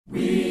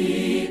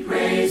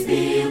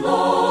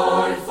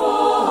Lord,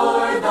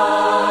 for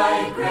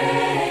thy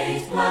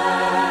great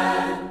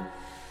plan,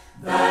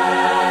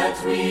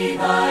 that we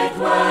thy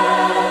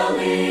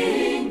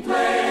dwelling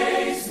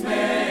place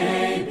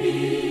may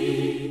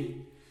be.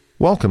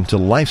 Welcome to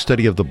Life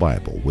Study of the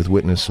Bible with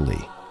Witness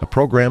Lee, a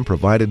program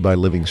provided by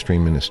Living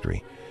Stream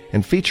Ministry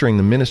and featuring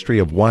the ministry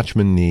of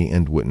Watchman Nee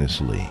and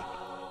Witness Lee.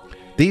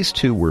 These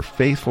two were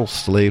faithful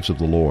slaves of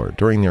the Lord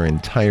during their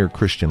entire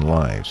Christian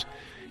lives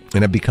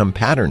and have become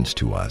patterns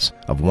to us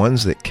of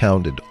ones that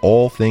counted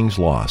all things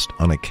lost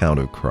on account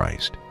of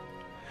Christ.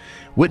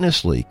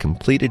 Witness Lee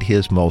completed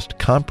his most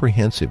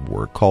comprehensive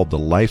work called the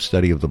Life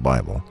Study of the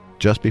Bible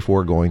just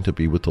before going to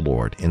be with the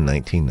Lord in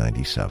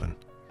 1997.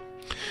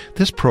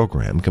 This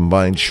program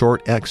combined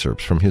short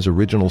excerpts from his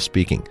original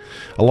speaking,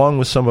 along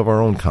with some of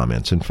our own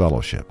comments and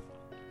fellowship.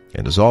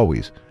 And as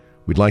always,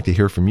 we'd like to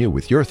hear from you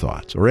with your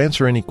thoughts or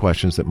answer any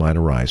questions that might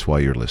arise while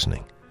you're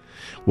listening.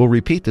 We'll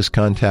repeat this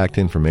contact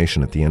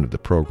information at the end of the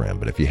program,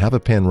 but if you have a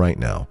pen right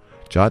now,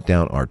 jot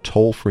down our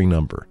toll-free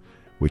number,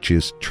 which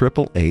is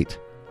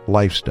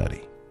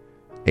 888-LIFE-STUDY,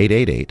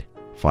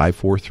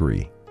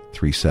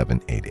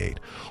 888-543-3788.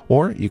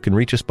 Or you can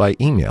reach us by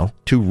email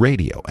to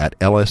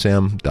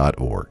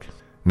radio@lsm.org.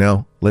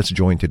 Now, let's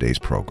join today's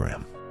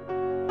program.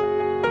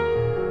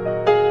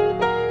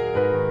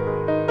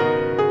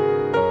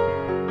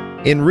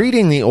 In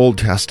reading the Old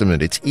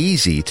Testament, it's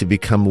easy to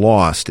become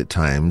lost at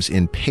times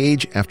in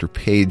page after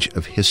page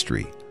of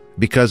history,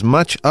 because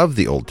much of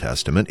the Old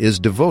Testament is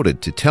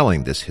devoted to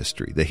telling this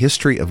history, the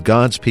history of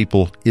God's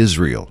people,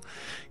 Israel,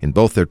 in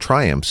both their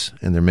triumphs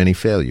and their many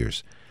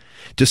failures.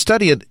 To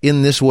study it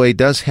in this way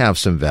does have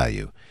some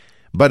value,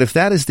 but if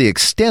that is the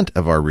extent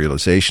of our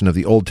realization of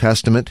the Old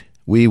Testament,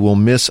 we will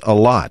miss a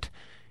lot.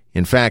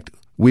 In fact,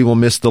 we will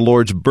miss the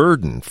Lord's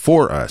burden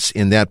for us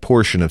in that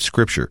portion of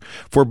Scripture.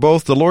 For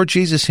both the Lord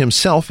Jesus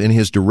himself in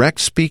his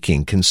direct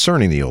speaking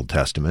concerning the Old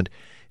Testament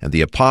and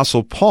the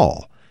Apostle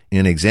Paul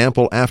in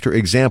example after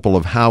example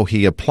of how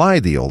he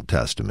applied the Old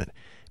Testament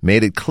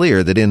made it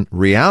clear that in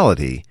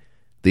reality,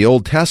 the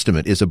Old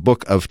Testament is a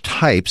book of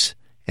types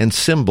and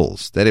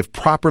symbols that, if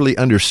properly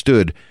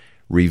understood,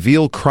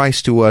 reveal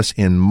Christ to us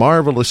in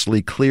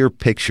marvelously clear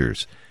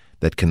pictures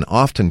that can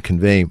often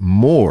convey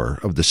more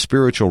of the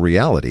spiritual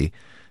reality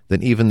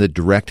than even the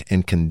direct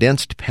and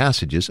condensed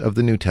passages of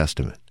the New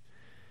Testament.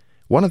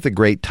 One of the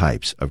great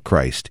types of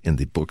Christ in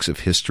the books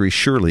of history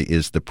surely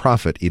is the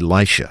prophet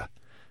Elisha,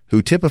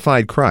 who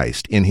typified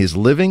Christ in his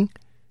living,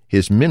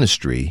 his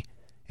ministry,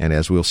 and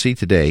as we'll see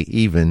today,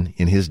 even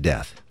in his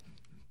death.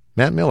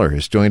 Matt Miller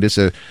has joined us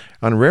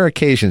on rare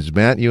occasions.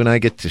 Matt, you and I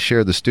get to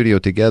share the studio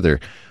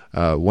together,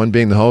 one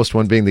being the host,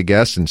 one being the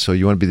guest, and so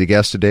you want to be the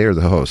guest today or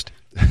the host?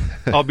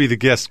 I'll be the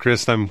guest,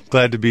 Chris. I'm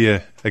glad to be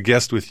a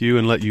guest with you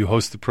and let you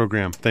host the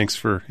program. Thanks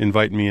for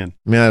inviting me in.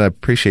 Matt, I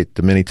appreciate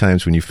the many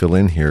times when you fill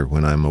in here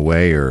when I'm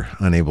away or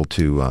unable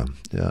to,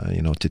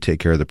 to take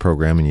care of the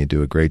program, and you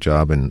do a great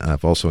job. And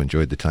I've also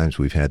enjoyed the times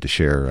we've had to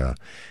share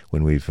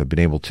when we've been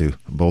able to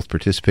both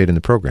participate in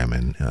the program.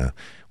 And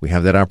we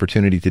have that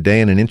opportunity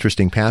today in an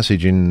interesting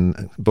passage in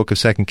the book of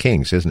 2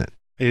 Kings, isn't it?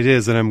 It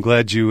is, and I'm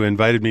glad you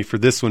invited me for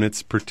this one.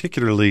 It's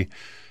particularly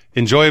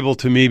enjoyable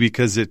to me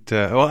because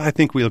I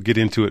think we'll get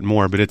into it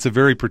more, but it's a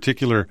very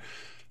particular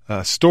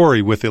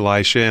story with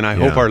Elisha, and I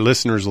hope our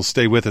listeners will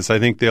stay with us. I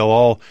think they'll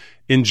all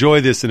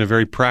enjoy this in a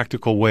very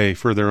practical way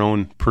for their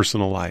own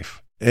personal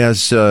life.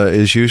 As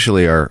is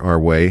usually our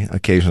way,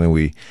 occasionally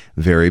we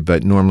vary,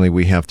 but normally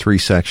we have 3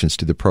 sections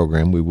to the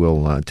program. We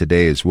will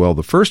today as well.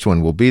 The first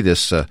one will be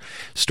this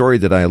story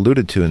that I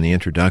alluded to in the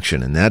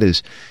introduction, and that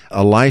is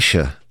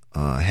Elisha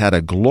had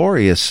a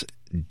glorious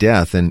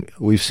death, and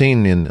we've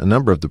seen in a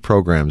number of the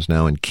programs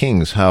now in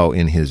Kings how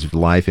in his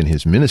life, in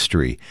his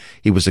ministry,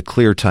 he was a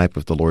clear type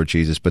of the Lord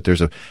Jesus, but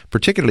there's a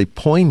particularly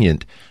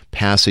poignant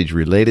passage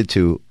related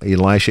to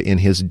Elisha in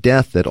his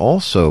death that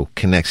also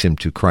connects him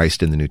to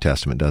Christ in the New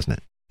Testament, doesn't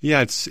it?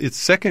 Yeah, it's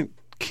 2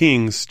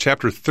 Kings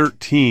chapter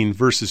 13,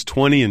 verses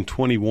 20 and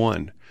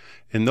 21.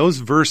 And those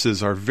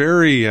verses are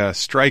very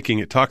striking.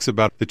 It talks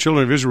about the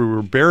children of Israel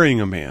were burying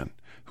a man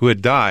who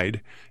had died,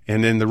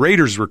 and then the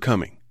raiders were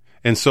coming.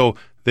 And so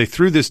they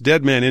threw this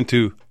dead man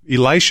into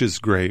Elisha's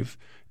grave,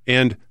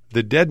 and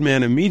the dead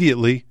man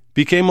immediately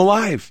became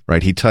alive.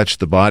 Right, he touched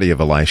the body of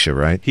Elisha,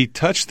 right? He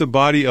touched the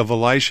body of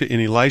Elisha in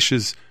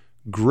Elisha's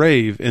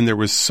grave, and there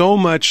was so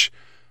much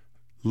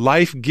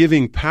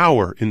life-giving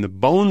power in the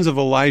bones of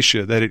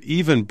Elisha that it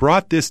even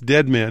brought this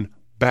dead man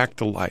back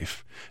to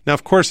life. Now,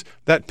 of course,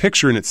 that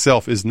picture in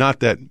itself is not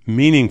that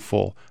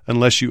meaningful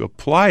unless you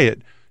apply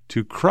it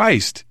to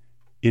Christ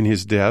in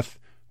his death,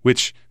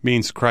 which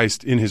means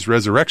Christ in his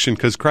resurrection,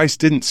 because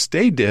Christ didn't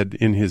stay dead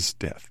in his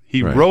death.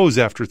 He rose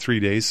after 3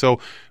 days. So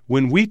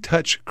when we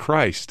touch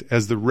Christ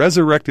as the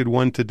resurrected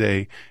one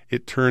today,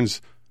 it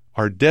turns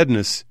our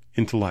deadness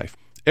into life.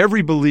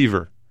 Every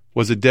believer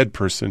was a dead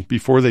person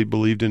before they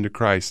believed into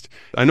Christ.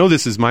 I know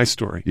this is my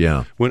story.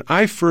 Yeah. When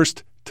I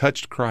first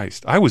touched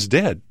Christ, I was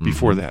dead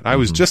before that. I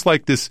was just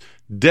like this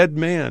dead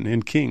man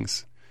in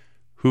Kings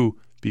who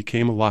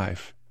became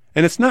alive.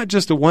 And it's not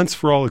just a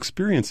once-for-all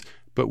experience,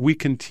 but we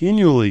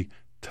continually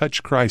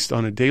touch Christ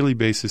on a daily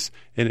basis,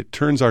 and it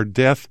turns our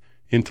death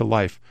into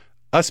life.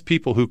 Us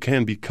people who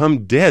can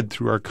become dead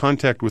through our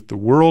contact with the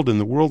world and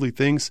the worldly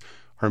things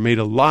are made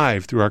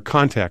alive through our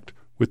contact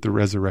with the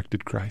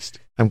resurrected Christ.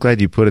 I'm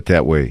glad you put it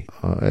that way.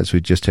 As we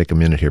just take a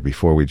minute here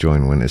before we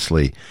join Witness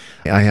Lee,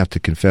 I have to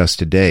confess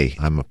today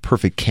I'm a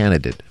perfect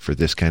candidate for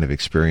this kind of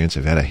experience.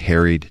 I've had a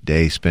harried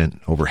day, spent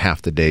over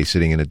half the day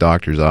sitting in a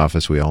doctor's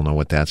office. We all know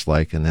what that's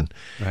like. And then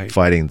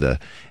fighting the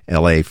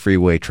L.A.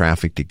 freeway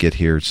traffic to get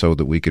here so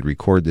that we could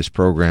record this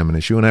program. And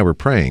as you and I were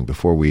praying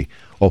before we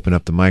open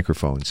up the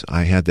microphones,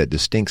 I had that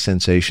distinct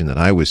sensation that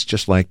I was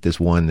just like this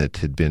one that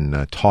had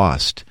been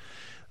tossed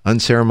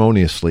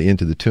unceremoniously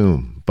into the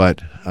tomb.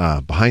 But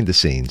behind the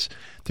scenes,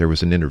 there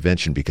was an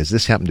intervention because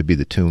this happened to be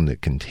the tomb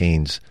that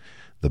contains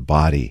the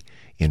body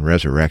in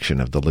resurrection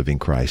of the living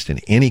Christ.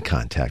 And any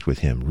contact with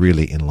him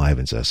really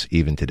enlivens us,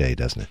 even today,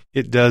 doesn't it?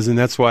 It does, and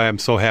that's why I'm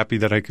so happy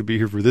that I could be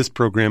here for this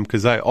program,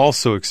 because I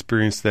also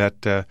experienced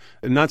that,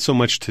 not so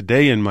much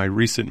today in my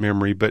recent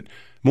memory, but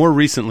more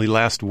recently,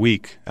 last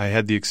week, I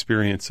had the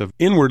experience of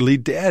inwardly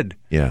dead.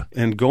 Yeah.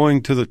 And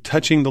going to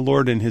touching the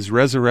Lord in his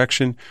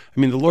resurrection. I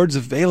mean, the Lord's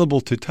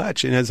available to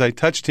touch. And as I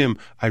touched him,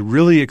 I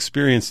really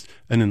experienced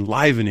an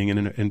enlivening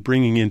and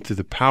bringing into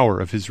the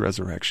power of his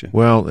resurrection.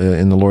 Well,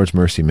 in the Lord's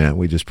mercy, Matt,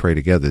 we just pray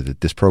together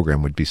that this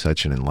program would be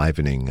such an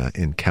enlivening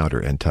encounter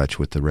and touch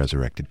with the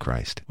resurrected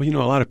Christ. Well,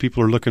 a lot of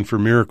people are looking for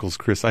miracles,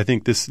 Chris. I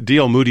think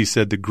D.L. Moody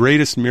said the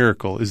greatest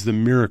miracle is the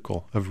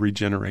miracle of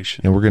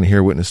regeneration. And we're going to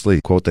hear Witness Lee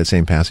quote that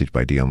same passage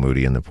by D.L.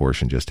 Moody in the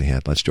portion just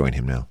ahead. Let's join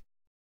him now.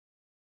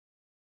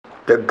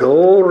 The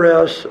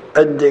glorious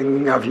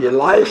ending of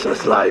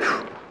Elisha's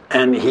life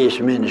and his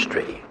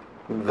ministry.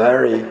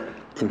 Very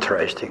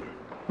interesting.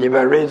 You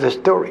will read the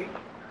story.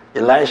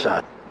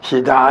 Elisha,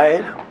 he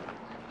died,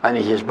 and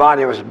his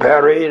body was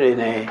buried in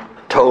a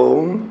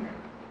tomb.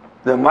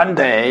 Then one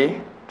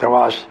day, there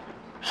was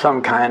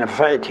some kind of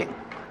fighting.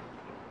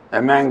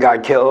 A man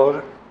got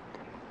killed,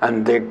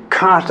 and they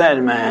cast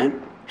that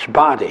man's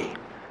body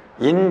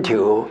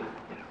into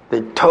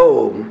the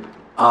tomb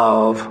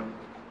of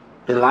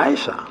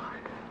Elisha.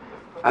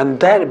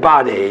 And that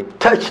body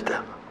touched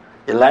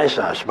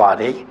Elisha's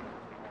body,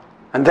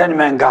 and that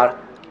man got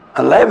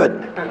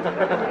 11.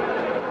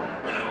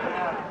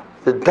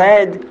 The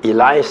dead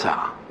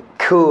Elisha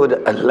killed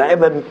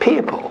 11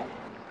 people.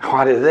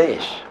 What is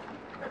this?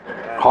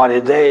 What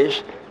is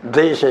this?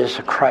 This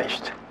is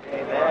Christ.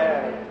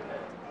 Amen.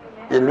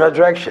 In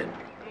resurrection.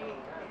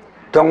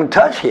 Don't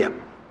touch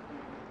him.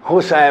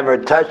 Whosoever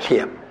touched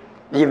him,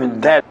 even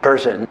that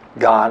person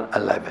got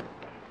 11.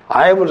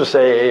 I would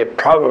say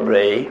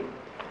probably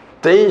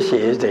this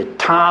is the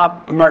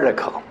top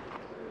miracle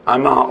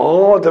among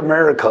all the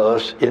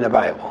miracles in the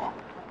Bible.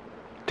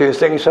 Do you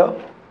think so?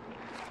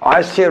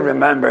 I still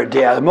remember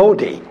D.L.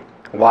 Moody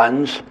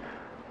once.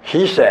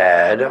 He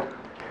said,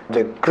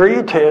 the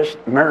greatest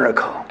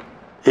miracle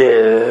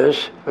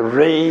is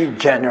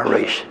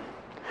regeneration.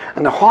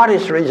 And what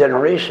is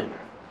regeneration?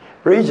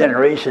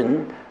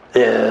 Regeneration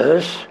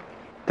is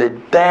the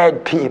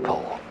dead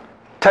people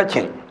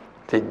touching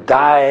the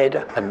died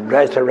and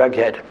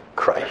resurrected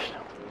Christ.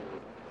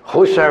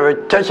 Whosoever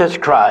touches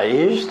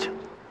Christ,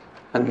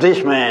 and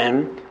this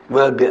man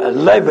will be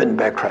enlivened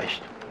by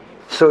Christ.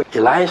 So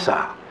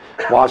Elisha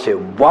was a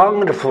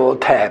wonderful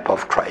type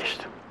of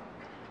Christ.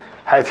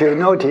 Have you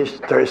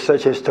noticed there is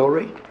such a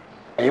story?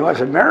 It was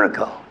a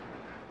miracle.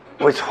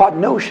 With what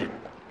notion?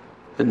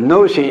 The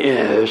notion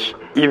is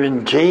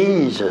even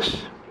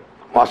Jesus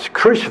was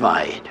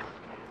crucified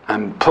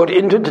and put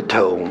into the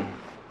tomb.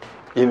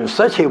 Even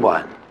such a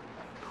one,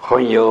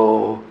 when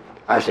you,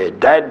 as a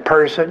dead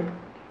person,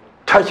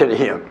 touched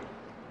him,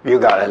 you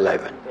got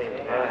 11.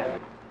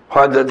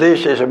 Whether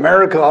this is a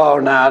miracle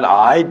or not,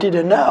 I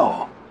didn't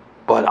know.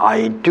 But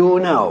I do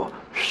know,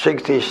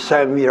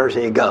 67 years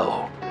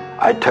ago,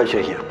 I touched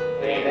him.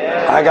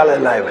 I got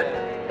 11.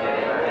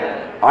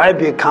 I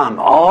become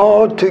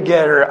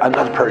altogether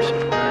another person.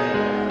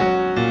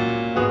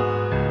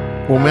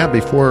 Well, Matt,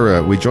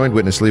 before we joined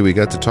Witness Lee, we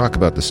got to talk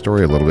about the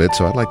story a little bit,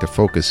 so I'd like to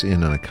focus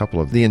in on a couple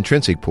of the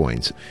intrinsic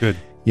points. Good.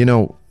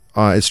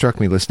 It struck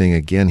me listening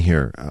again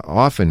here.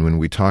 Often when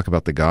we talk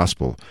about the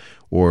gospel,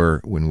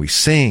 or when we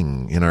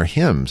sing in our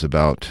hymns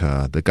about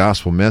the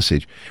gospel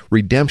message,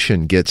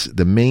 redemption gets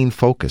the main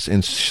focus.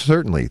 And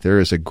certainly there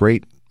is a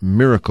great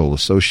miracle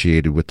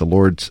associated with the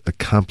Lord's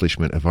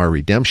accomplishment of our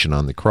redemption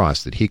on the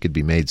cross, that he could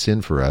be made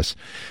sin for us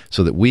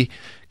so that we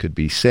could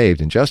be saved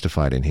and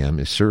justified in him,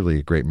 is certainly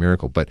a great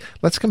miracle. But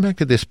let's come back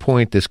to this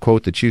point, this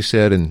quote that you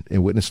said, and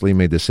Witness Lee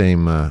made the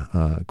same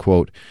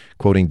quote,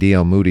 quoting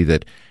D.L. Moody,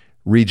 that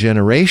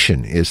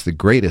regeneration is the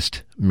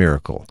greatest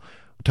miracle.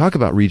 Talk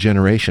about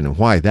regeneration and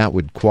why that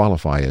would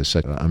qualify as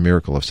such a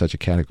miracle of such a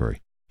category.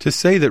 To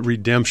say that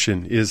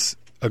redemption is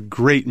a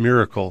great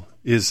miracle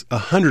is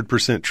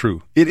 100%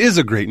 true. It is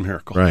a great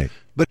miracle. Right.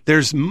 But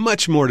there's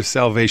much more to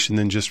salvation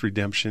than just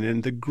redemption.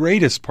 And the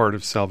greatest part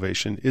of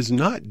salvation is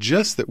not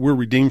just that we're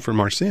redeemed from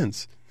our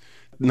sins,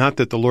 not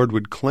that the Lord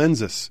would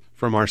cleanse us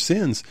from our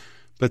sins,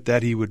 but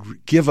that he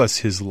would give us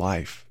his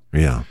life.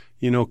 Yeah.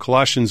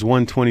 Colossians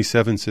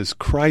 1:27 says,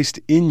 Christ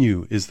in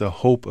you is the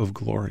hope of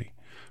glory.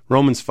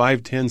 Romans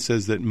 5:10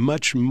 says that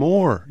much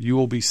more you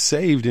will be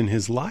saved in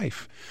his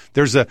life.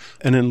 There's an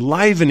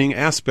enlivening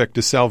aspect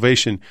to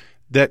salvation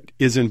that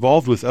is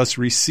involved with us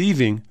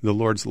receiving the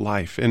Lord's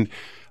life. And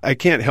I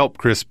can't help,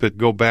 Chris, but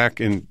go back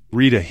and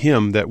read a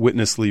hymn that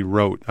Witness Lee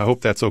wrote. I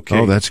hope that's okay.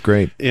 Oh, that's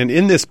great. And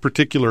in this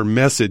particular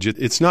message,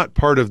 it's not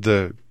part of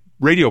the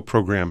radio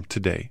program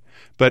today,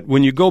 but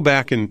when you go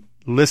back and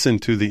listen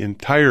to the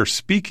entire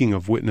speaking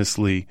of Witness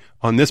Lee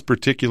on this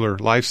particular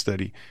life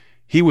study,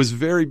 he was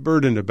very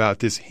burdened about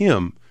this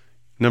hymn,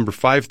 number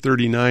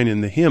 539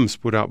 in the hymns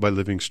put out by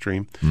Living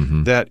Stream,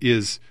 that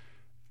is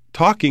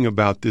talking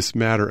about this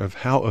matter of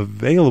how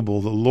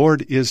available the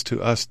Lord is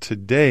to us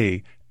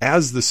today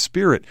as the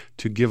Spirit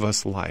to give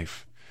us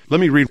life. Let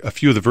me read a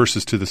few of the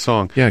verses to the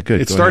song. Yeah,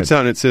 good. It starts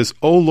out and it says,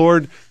 O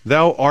Lord,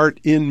 thou art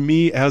in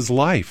me as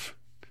life,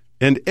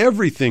 and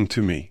everything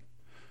to me,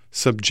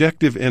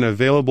 subjective and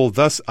available,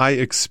 thus I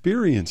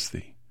experience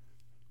thee.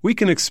 We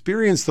can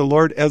experience the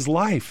Lord as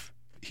life.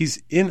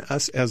 He's in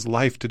us as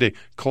life today.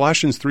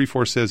 Colossians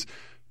 3:4 says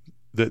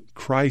that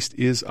Christ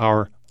is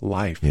our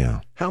life.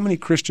 Yeah. How many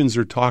Christians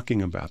are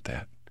talking about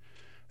that?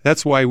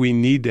 That's why we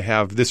need to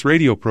have this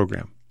radio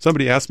program.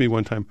 Somebody asked me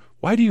one time,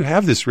 why do you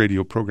have this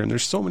radio program?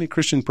 There's so many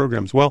Christian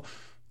programs. Well,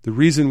 the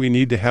reason we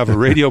need to have a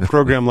radio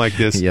program like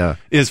this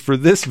is for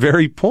this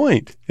very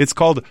point. It's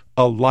called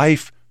a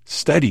life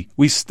study.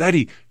 We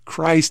study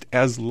Christ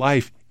as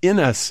life in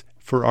us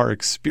for our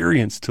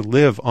experience to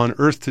live on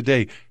earth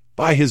today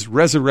by his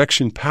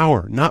resurrection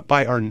power, not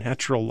by our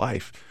natural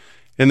life.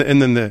 And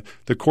then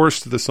the chorus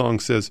to the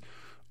song says,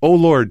 O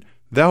Lord,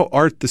 thou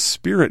art the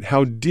Spirit,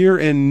 how dear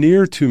and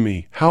near to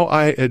me, how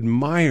I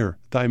admire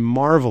thy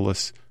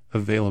marvelous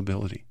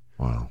availability.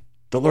 Wow.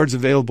 The Lord's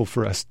available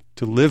for us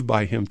to live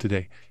by him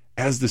today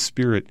as the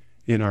Spirit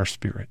in our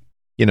spirit.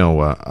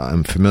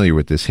 I'm familiar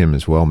with this hymn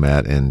as well,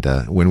 Matt, and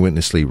when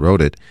Witness Lee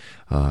wrote it,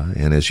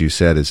 and as you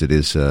said, as it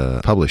is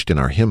published in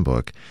our hymn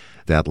book,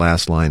 that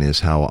last line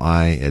is how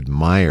I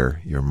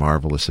admire your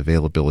marvelous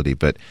availability.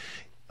 But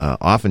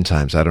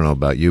oftentimes, I don't know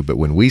about you, but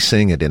when we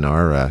sing it in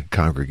our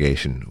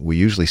congregation, we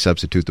usually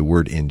substitute the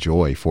word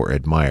enjoy for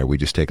admire. We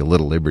just take a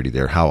little liberty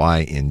there. How I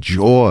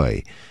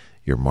enjoy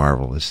your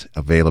marvelous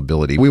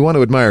availability. We want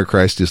to admire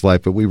Christ as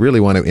life, but we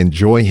really want to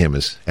enjoy him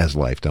as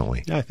life, don't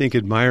we? I think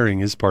admiring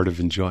is part of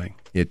enjoying.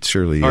 It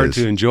surely is. Hard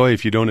to enjoy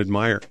if you don't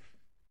admire.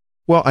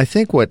 Well, I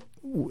think what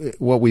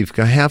we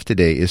have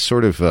today is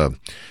sort of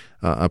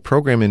a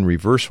program in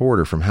reverse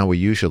order from how we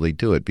usually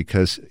do it,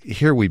 because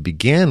here we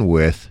began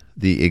with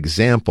the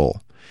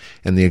example,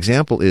 and the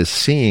example is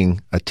seeing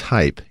a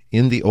type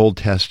in the Old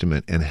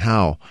Testament and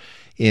how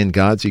in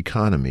God's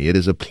economy it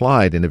is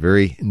applied in a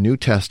very New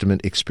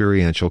Testament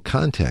experiential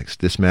context.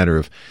 This matter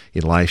of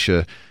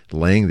Elisha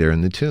laying there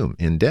in the tomb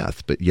in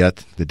death, but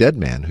yet the dead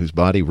man whose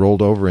body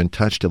rolled over and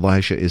touched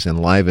Elisha is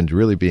enlivened,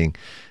 really being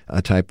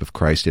a type of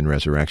Christ in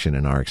resurrection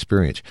in our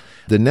experience.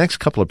 The next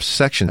couple of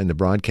sections in the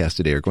broadcast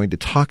today are going to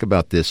talk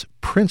about this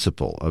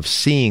principle of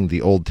seeing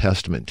the Old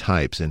Testament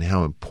types and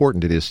how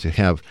important it is to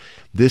have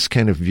this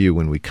kind of view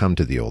when we come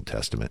to the Old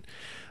Testament.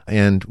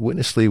 And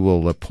Witness Lee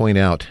will point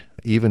out,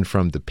 even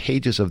from the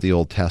pages of the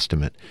Old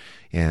Testament,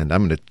 and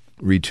I'm going to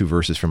read 2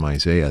 verses from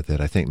Isaiah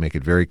that I think make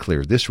it very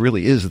clear. This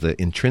really is the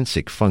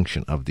intrinsic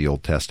function of the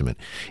Old Testament.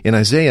 In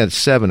Isaiah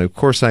 7, of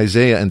course,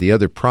 Isaiah and the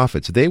other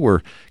prophets, they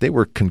were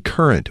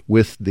concurrent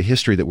with the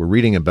history that we're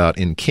reading about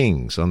in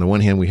Kings. On the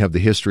one hand, we have the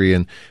history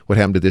and what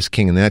happened to this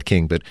king and that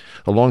king, but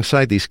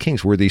alongside these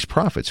kings were these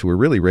prophets who were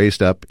really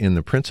raised up in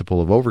the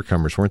principle of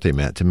overcomers, weren't they,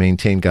 Matt, to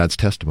maintain God's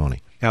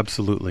testimony?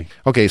 Absolutely.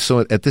 Okay,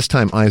 so at this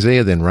time,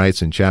 Isaiah then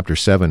writes in chapter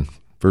 7,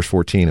 verse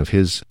 14 of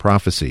his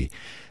prophecy,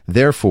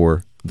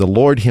 Therefore, the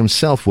Lord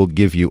himself will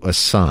give you a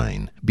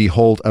sign.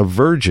 Behold, a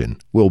virgin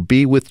will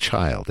be with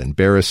child and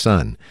bear a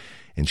son,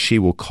 and she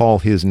will call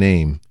his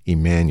name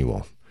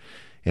Emmanuel.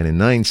 And in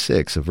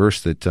 9:6, a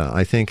verse that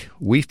I think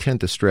we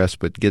tend to stress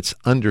but gets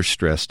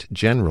understressed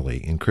generally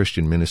in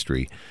Christian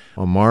ministry,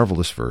 a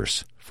marvelous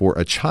verse. For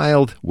a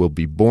child will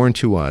be born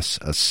to us,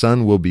 a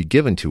son will be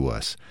given to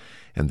us,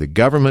 and the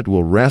government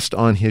will rest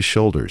on his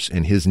shoulders,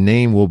 and his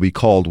name will be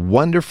called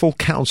Wonderful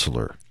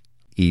Counselor,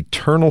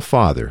 Eternal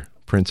Father,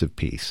 Prince of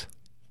Peace.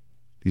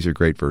 These are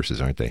great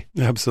verses, aren't they?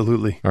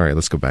 Absolutely. All right,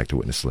 let's go back to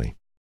Witness Lee.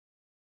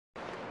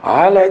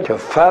 I'd like to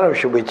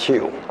fellowship with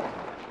you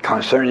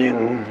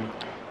concerning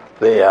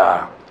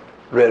the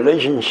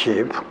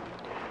relationship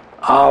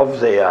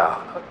of the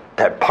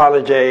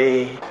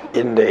typology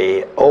in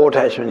the Old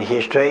Testament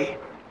history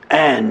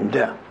and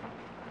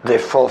the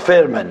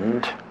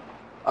fulfillment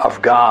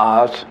of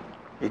God's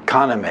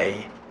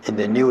economy in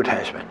the New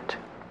Testament.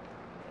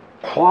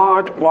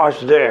 What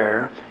was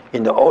there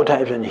in the Old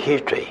Testament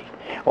history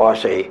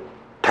was a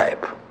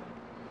type,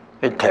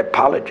 a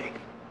typology.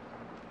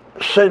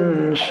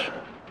 Since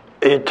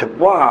it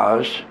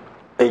was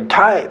a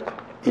type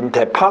in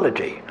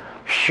typology,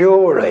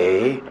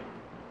 surely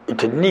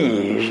it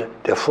needs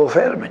the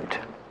fulfillment.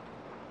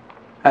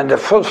 And the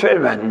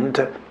fulfillment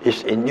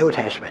is in New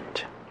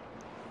Testament.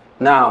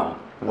 Now,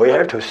 we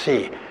have to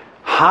see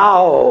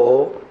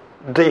how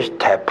this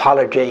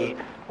typology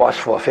was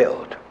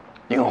fulfilled.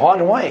 In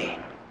what way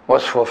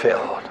was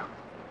fulfilled?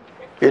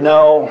 You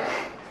know,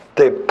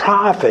 the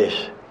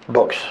prophets'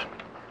 books,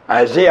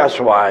 Isaiah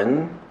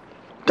 1,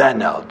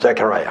 Daniel,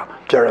 Zechariah,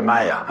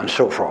 Jeremiah, and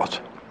so forth.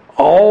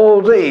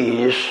 All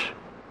these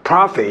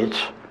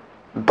prophets'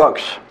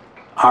 books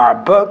are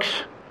books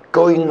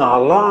going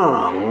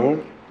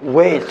along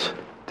with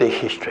the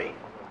history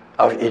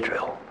of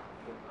Israel.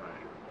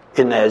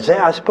 In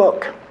Isaiah's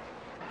book,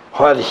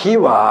 while he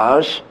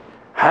was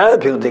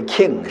helping the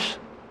kings,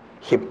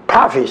 he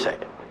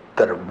prophesied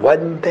that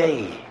one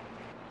day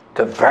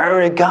the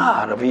very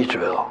God of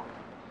Israel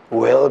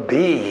will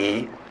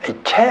be a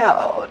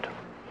child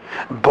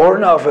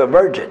born of a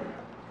virgin,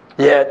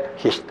 yet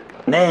his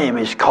name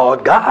is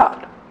called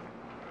God.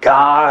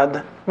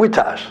 God with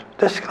us.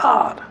 That's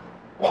God.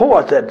 Who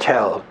was that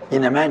child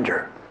in the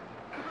manger?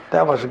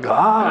 That was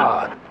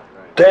God.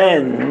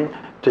 Then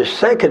the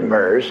second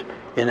verse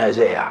in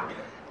Isaiah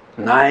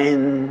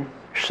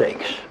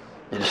 9:6,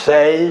 it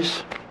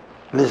says,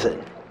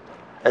 listen,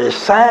 a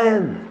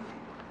son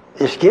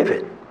is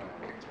given.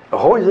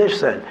 Who is this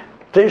son?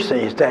 This son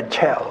is that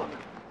child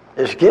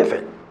is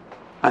given.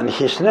 And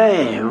his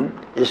name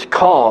is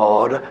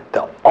called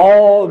the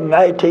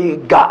Almighty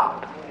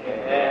God.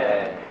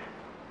 Yeah.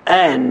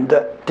 And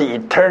the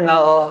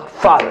Eternal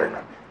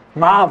Father.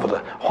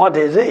 Marvelous. What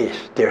is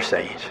this, dear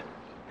saints?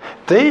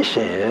 This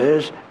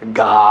is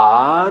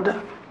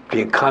God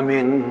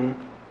becoming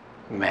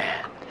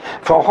man.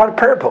 For what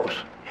purpose?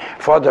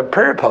 For the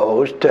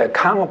purpose to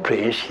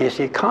accomplish his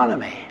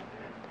economy.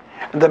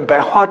 And then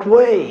by what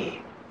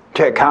way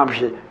to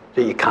accomplish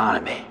the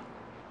economy?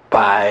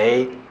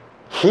 By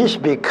his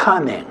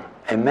becoming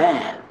a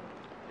man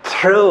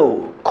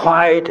through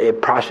quite a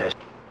process,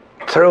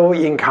 through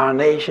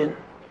incarnation,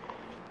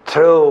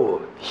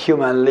 through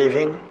human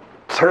living,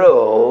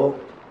 through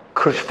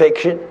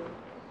crucifixion,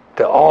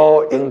 the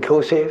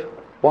all-inclusive,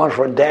 one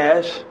for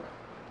death,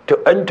 to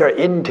enter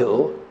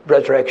into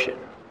resurrection.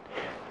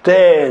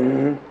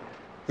 Then,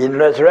 in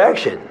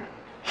resurrection,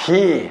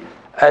 he,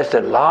 as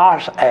the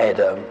last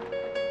Adam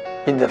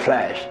in the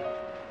flesh,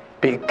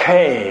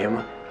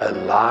 became a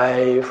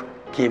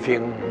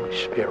life-giving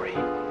spirit.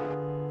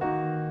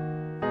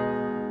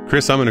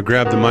 Chris, I'm going to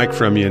grab the mic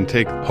from you and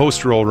take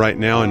host role right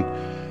now, and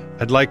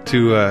I'd like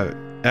to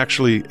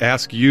actually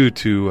ask you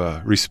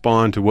to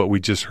respond to what we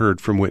just heard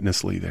from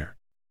Witness Lee there.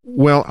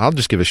 Well, I'll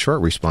just give a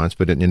short response,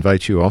 but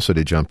invite you also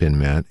to jump in,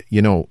 Matt.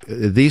 You know,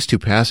 these two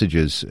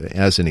passages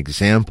as an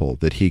example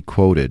that he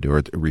quoted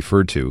or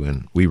referred to,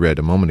 and we read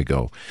a moment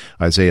ago,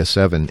 Isaiah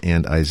 7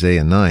 and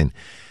Isaiah 9,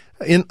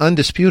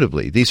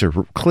 undisputably, these are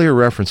clear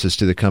references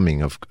to the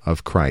coming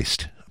of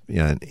Christ.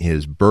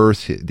 His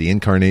birth, the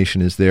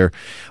incarnation is there.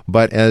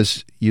 But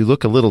as you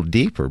look a little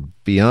deeper,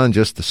 beyond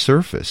just the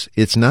surface,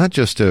 it's not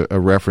just a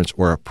reference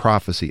or a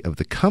prophecy of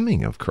the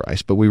coming of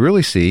Christ, but we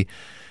really see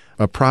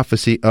a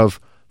prophecy of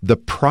the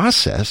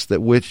process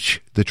that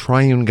which the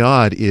triune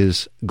God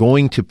is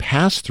going to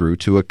pass through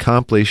to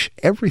accomplish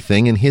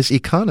everything in his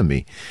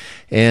economy.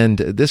 And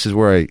this is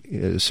where I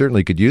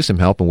certainly could use some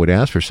help and would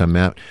ask for some,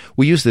 Matt.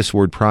 We use this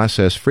word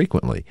process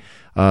frequently.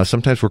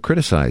 Sometimes we're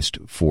criticized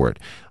for it.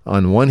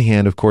 On one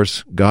hand, of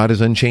course, God is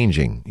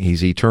unchanging.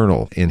 He's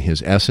eternal in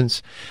his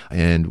essence.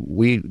 And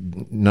we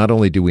not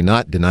only do we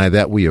not deny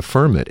that, we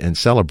affirm it and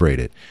celebrate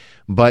it.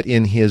 But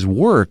in his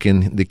work,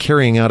 in the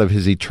carrying out of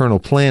his eternal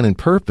plan and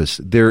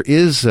purpose, there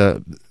is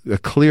a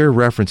clear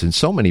reference in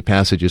so many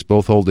passages,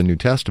 both Old and New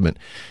Testament,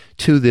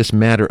 to this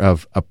matter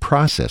of a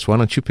process. Why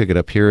don't you pick it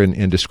up here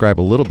and describe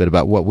a little bit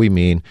about what we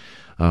mean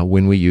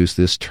when we use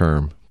this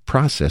term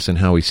process and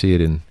how we see it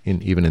in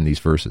even in these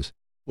verses?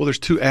 Well, there's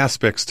two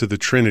aspects to the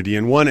Trinity,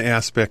 and one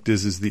aspect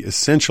is the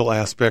essential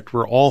aspect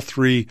where all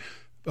three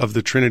of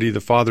the Trinity, the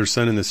Father,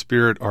 Son, and the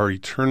Spirit, are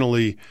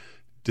eternally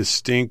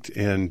distinct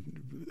and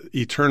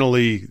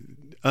eternally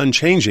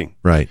unchanging.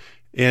 Right.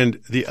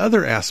 And the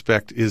other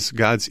aspect is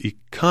God's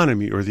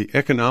economy, or the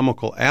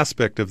economical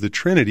aspect of the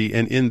Trinity.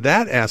 And in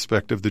that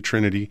aspect of the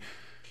Trinity,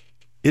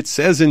 it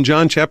says in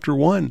John chapter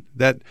 1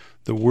 that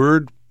the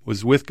Word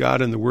was with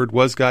God and the Word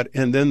was God,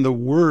 and then the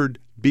Word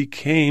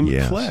became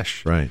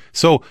flesh. Right.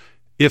 So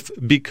if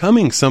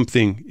becoming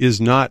something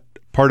is not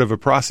part of a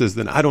process,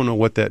 then I don't know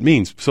what that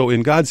means. So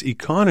in God's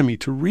economy,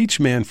 to reach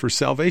man for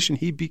salvation,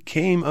 he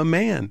became a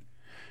man.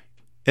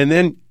 And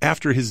then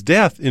after his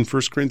death in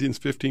 1 Corinthians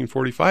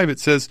 15:45, it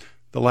says,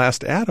 the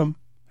last Adam,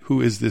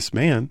 who is this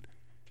man,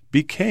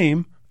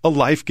 became a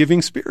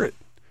life-giving spirit.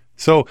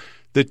 So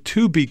the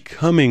two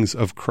becomings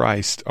of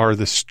Christ are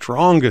the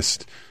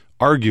strongest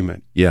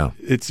argument. Yeah.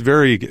 It's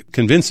very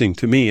convincing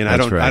to me, and I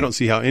That's right. don't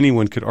see how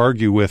anyone could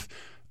argue with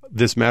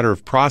this matter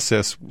of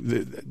process.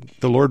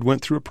 The Lord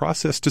went through a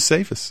process to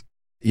save us.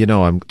 You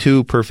know,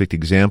 two perfect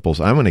examples.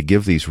 I'm going to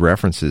give these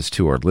references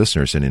to our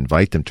listeners and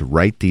invite them to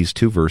write these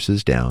two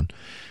verses down.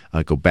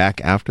 Go back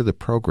after the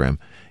program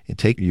and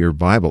take your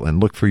Bible and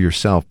look for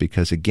yourself,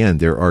 because, again,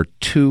 there are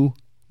two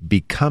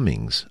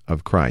becomings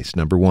of Christ.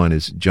 Number one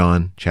is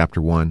John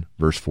chapter 1,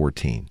 verse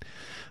 14.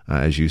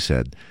 as you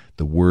said,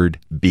 the Word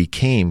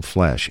became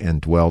flesh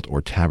and dwelt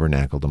or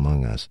tabernacled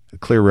among us. A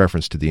clear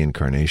reference to the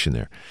incarnation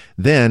there.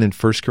 Then in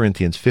 1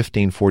 Corinthians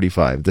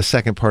 15:45, the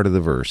second part of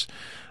the verse,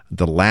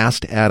 the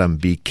last Adam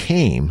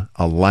became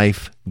a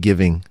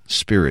life-giving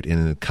spirit. And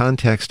in the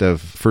context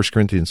of 1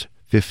 Corinthians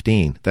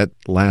 15, that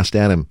last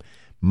Adam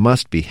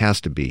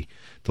has to be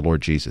the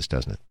Lord Jesus,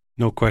 doesn't it?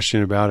 No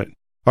question about it.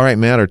 All right,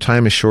 Matt, our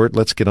time is short.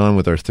 Let's get on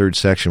with our third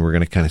section. We're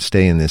going to kind of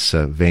stay in this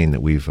vein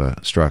that we've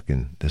struck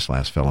in this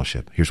last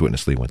fellowship. Here's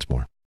Witness Lee once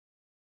more.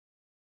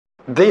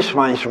 This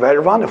one is very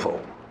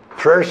wonderful.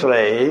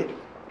 Firstly,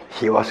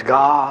 he was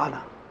God,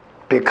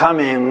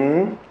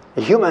 becoming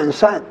a human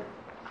son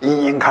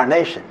in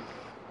incarnation.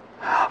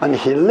 And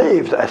he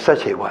lived as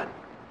such a one.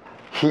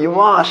 He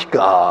was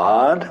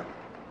God,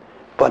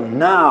 but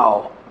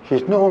now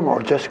he's no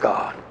more just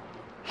God.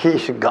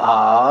 He's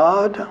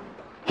God.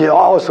 He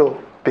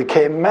also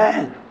became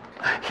man.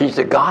 He's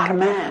the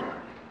God-man.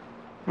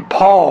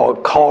 Paul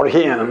called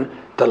him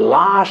the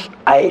last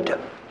Adam.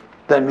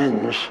 That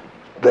means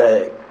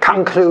the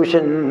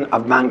conclusion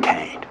of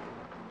mankind.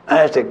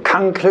 As the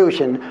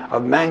conclusion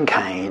of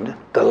mankind,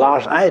 the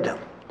last Adam,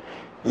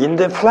 in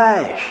the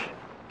flesh,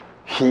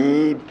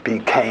 he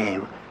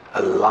became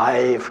a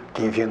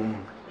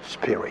life-giving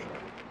spirit.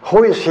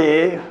 Who is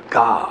he?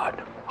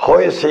 God. Who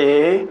is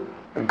he?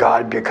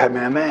 God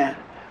becoming a man.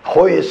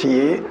 Who is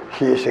he?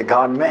 He is a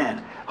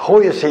God-man.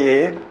 Who is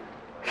he?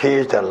 He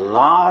is the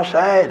last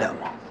Adam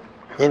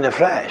in the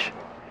flesh.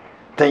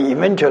 Then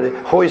eventually,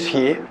 who is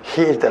he?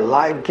 He is the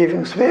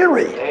life-giving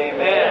spirit.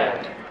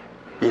 Amen.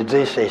 Is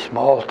this a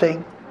small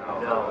thing?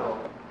 No.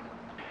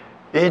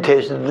 It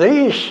is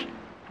this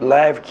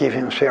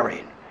life-giving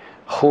spirit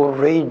who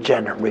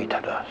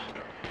regenerated us,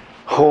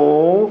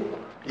 who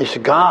is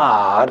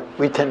God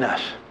within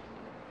us,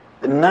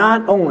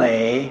 not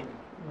only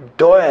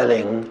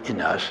dwelling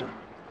in us,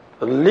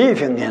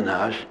 living in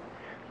us,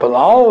 but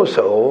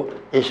also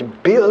is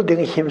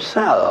building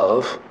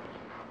himself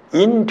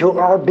into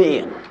our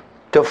being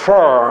to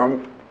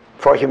form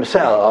for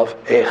himself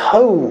a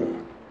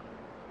home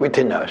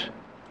within us.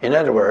 In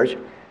other words,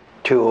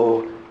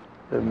 to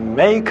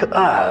make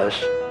us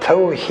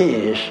to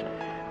his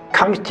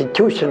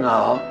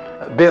constitutional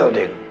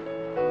building,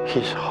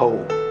 his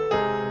home.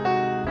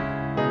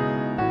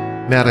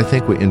 Matt, I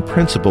think in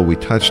principle we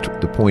touched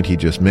the point he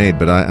just made,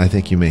 but I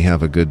think you may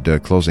have a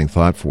good closing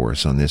thought for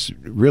us on this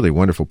really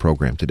wonderful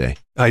program today.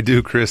 I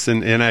do, Chris,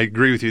 and I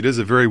agree with you. It is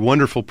a very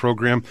wonderful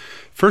program.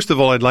 First of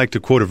all, I'd like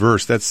to quote a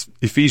verse. That's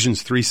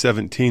Ephesians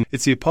 3:17.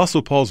 It's the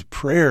Apostle Paul's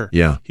prayer.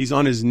 Yeah. He's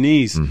on his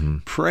knees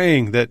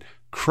praying that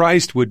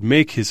Christ would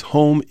make his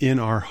home in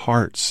our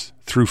hearts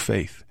through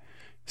faith.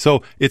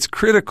 So it's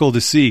critical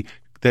to see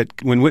that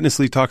when Witness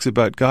Lee talks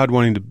about God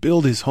wanting to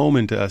build his home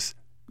into us,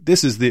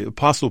 this is the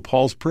Apostle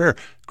Paul's prayer.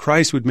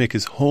 Christ would make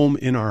his home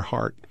in our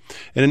heart.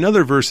 And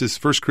another verse is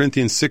 1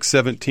 Corinthians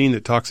 6:17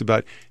 that talks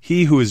about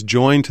he who is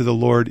joined to the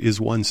Lord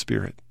is one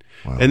spirit.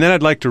 Wow. And then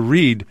I'd like to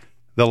read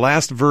the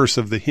last verse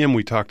of the hymn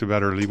we talked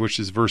about earlier, which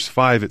is verse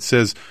 5. It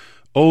says,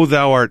 "O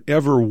thou art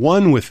ever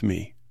one with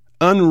me,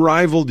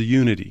 unrivaled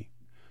unity,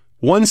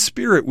 one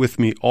spirit with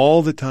me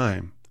all the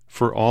time,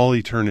 for all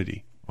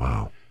eternity."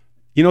 Wow.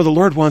 You know, the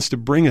Lord wants to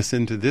bring us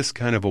into this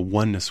kind of a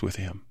oneness with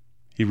him.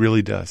 He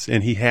really does.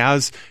 And he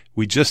has.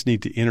 We just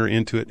need to enter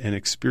into it and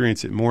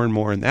experience it more and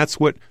more. And that's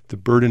what the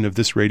burden of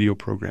this radio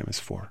program is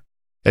for.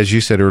 As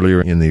you said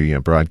earlier in the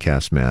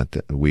broadcast, Matt,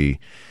 we,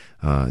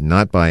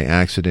 not by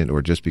accident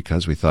or just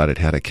because we thought it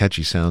had a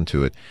catchy sound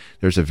to it,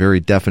 there's a very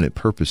definite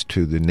purpose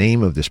to the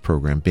name of this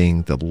program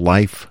being the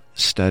Life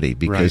Study,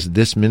 because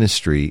this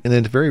ministry, and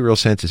in a very real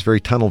sense, is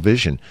very tunnel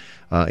vision.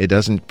 It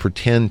doesn't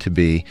pretend to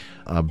be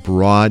a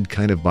broad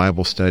kind of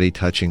Bible study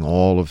touching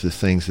all of the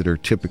things that are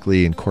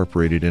typically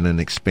incorporated in an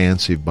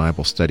expansive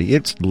Bible study.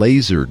 It's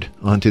lasered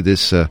onto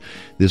this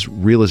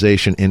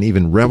realization and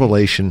even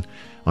revelation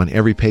on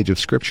every page of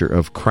Scripture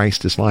of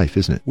Christ as life,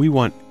 isn't it? We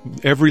want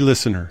every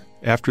listener,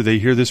 after they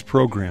hear this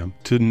program,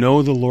 to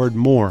know the Lord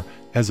more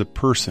as a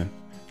person,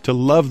 to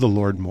love the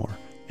Lord more,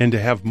 and to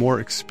have more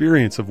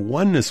experience of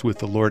oneness with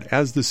the Lord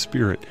as the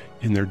Spirit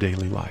in their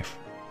daily life.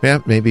 Yeah,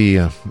 maybe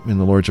in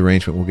the Lord's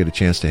arrangement we'll get a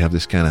chance to have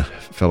this kind of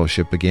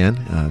fellowship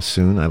again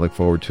soon. I look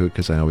forward to it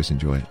because I always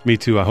enjoy it. Me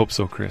too. I hope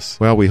so, Chris.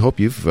 Well, we hope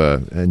you've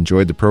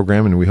enjoyed the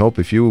program, and we hope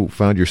if you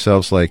found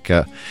yourselves like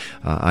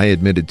I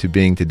admitted to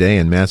being today,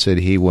 and Matt said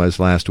he was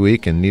last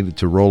week, and needed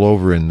to roll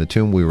over in the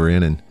tomb we were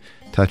in and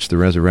touch the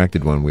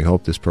resurrected one. We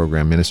hope this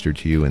program ministered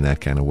to you in that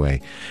kind of way.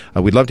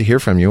 We'd love to hear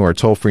from you. Our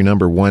toll-free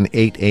number,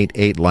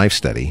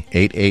 1-888-LIFE-STUDY,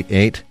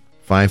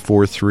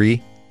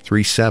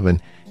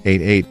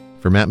 888-543-3788.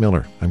 For Matt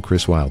Miller, I'm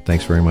Chris Wilde.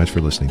 Thanks very much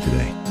for listening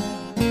today.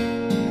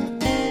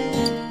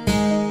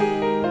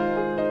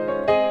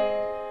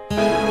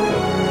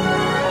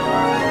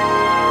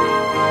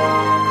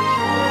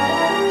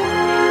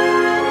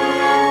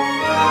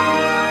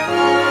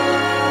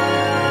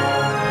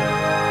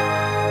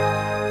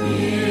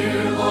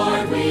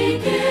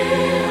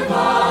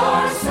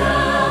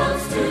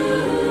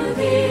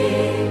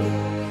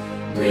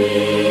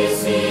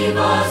 Receive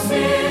us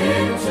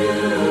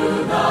into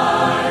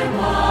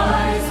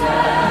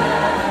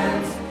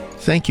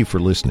Thank you for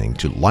listening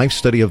to Life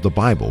Study of the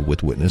Bible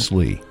with Witness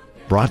Lee,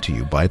 brought to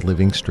you by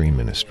Living Stream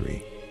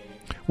Ministry.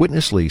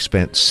 Witness Lee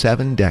spent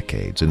 7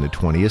 decades in the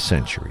 20th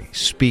century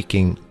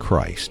speaking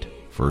Christ,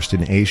 first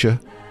in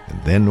Asia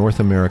and then North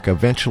America,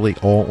 eventually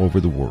all over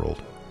the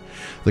world.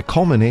 The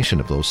culmination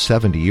of those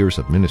 70 years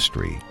of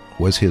ministry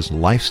was his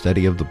life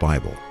study of the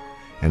Bible,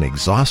 an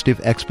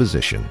exhaustive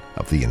exposition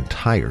of the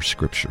entire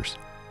Scriptures.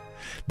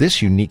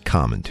 This unique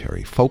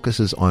commentary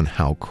focuses on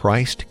how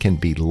Christ can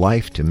be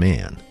life to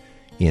man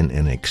in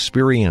an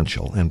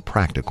experiential and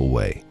practical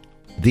way.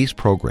 These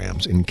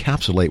programs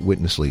encapsulate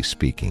Witness Lee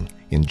speaking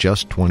in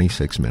just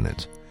 26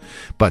 minutes.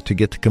 But to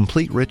get the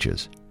complete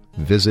riches,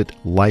 visit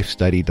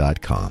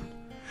lifestudy.com.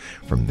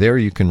 From there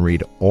you can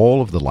read all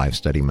of the Life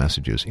Study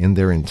messages in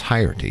their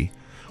entirety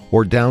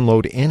or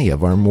download any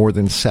of our more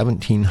than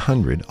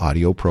 1,700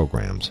 audio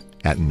programs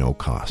at no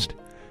cost.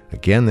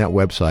 Again, that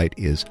website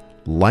is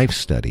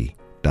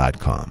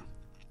lifestudy.com.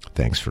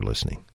 Thanks for listening.